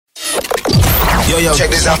Yo, check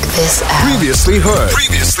this out. Previously heard.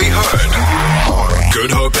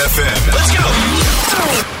 Good Hope FM. Let's go.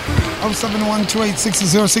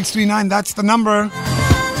 07128600639. That's the number.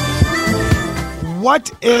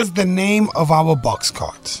 What is the name of our box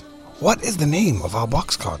cart? What is the name of our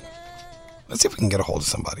box cart? Let's see if we can get a hold of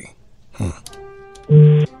somebody.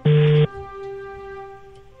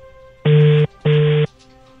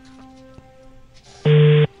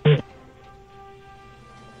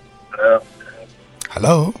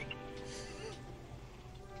 Hello?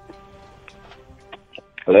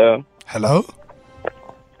 Hello. Hello?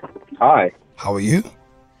 Hi. How are you?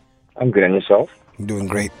 I'm good. And yourself? I'm doing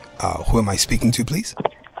great. Who am I speaking to, please?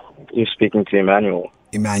 You're speaking to Emmanuel.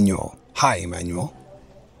 Emmanuel. Hi, Emmanuel.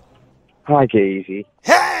 Hi, K-Easy.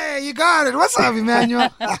 Hey, you got it. What's up, Emmanuel?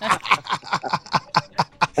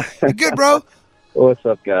 You good, bro? What's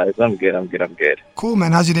up, guys? I'm good. Cool,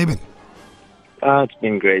 man. How's your day been? It's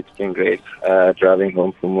been great. Driving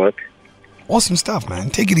home from work. Awesome stuff, man.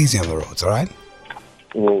 Take it easy on the roads, all right?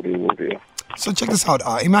 Will do. So check this out.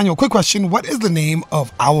 Emmanuel, quick question. What is the name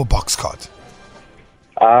of our box cart?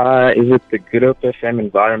 Is it the Good Hope FM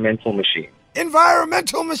environmental machine?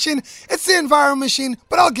 Environmental machine. It's the environmental machine,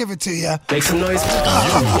 but I'll give it to you. Make some noise.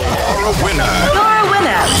 You're a winner.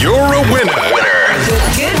 You're a winner. With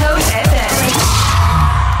Good Hope FM.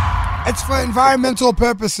 It's for environmental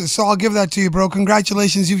purposes, so I'll give that to you, bro.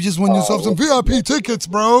 Congratulations. You've just won yourself some VIP tickets,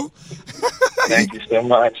 bro. Thank you so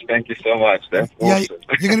much. That's awesome.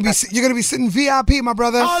 You're gonna be sitting VIP, my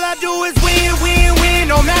brother. All I do is win,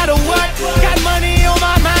 no matter what. Got money on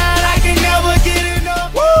my mind, I can never get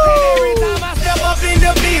enough. And every time I step up in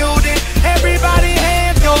the building, everybody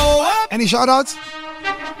hands go up. Any shout outs?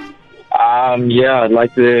 Yeah, I'd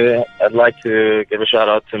like to give a shout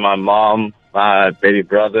out to my mom, my baby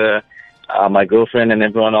brother, my girlfriend, and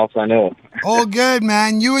everyone else I know. All good,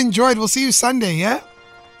 man. You enjoyed. We'll see you Sunday, yeah?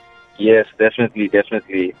 Yes, definitely.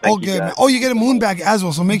 All good, man. Oh, you get a moon bag as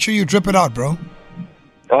well, so make sure you drip it out, bro.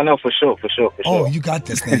 Oh, no, for sure. Oh, you got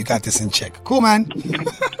this, man. You got this in check. Cool, man.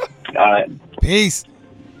 All right. Peace.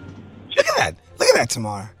 Look at that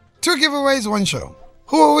tomorrow. 2 giveaways, 1 show.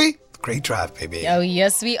 Who are we? Great drive, baby. Oh,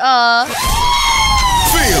 yes, we are.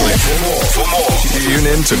 Feel it. For more, tune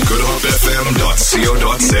in to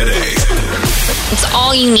goodhopefm.co.za. It's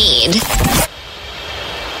all you need.